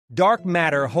Dark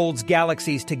matter holds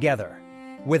galaxies together.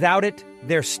 Without it,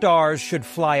 their stars should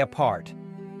fly apart,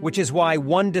 which is why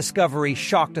one discovery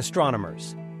shocked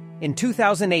astronomers. In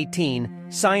 2018,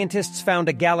 scientists found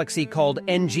a galaxy called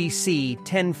NGC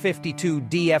 1052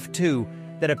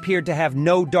 DF2 that appeared to have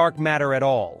no dark matter at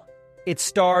all. Its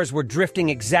stars were drifting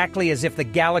exactly as if the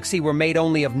galaxy were made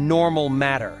only of normal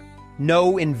matter.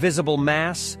 No invisible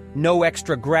mass, no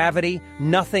extra gravity,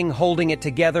 nothing holding it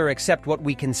together except what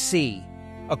we can see.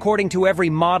 According to every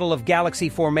model of galaxy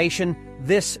formation,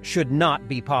 this should not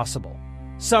be possible.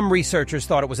 Some researchers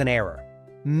thought it was an error.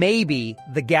 Maybe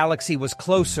the galaxy was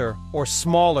closer or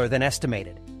smaller than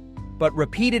estimated. But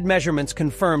repeated measurements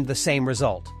confirmed the same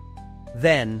result.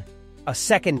 Then, a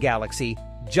second galaxy,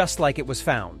 just like it was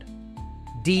found.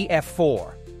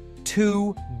 DF4.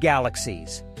 2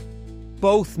 galaxies.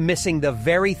 Both missing the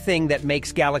very thing that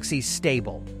makes galaxies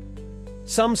stable.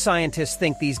 Some scientists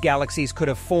think these galaxies could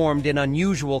have formed in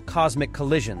unusual cosmic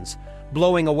collisions,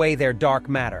 blowing away their dark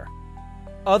matter.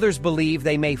 Others believe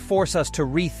they may force us to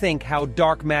rethink how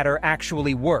dark matter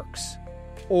actually works,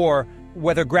 or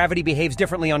whether gravity behaves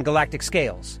differently on galactic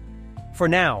scales. For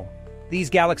now, these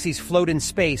galaxies float in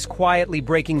space, quietly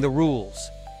breaking the rules.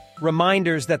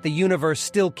 Reminders that the universe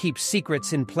still keeps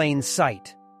secrets in plain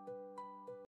sight.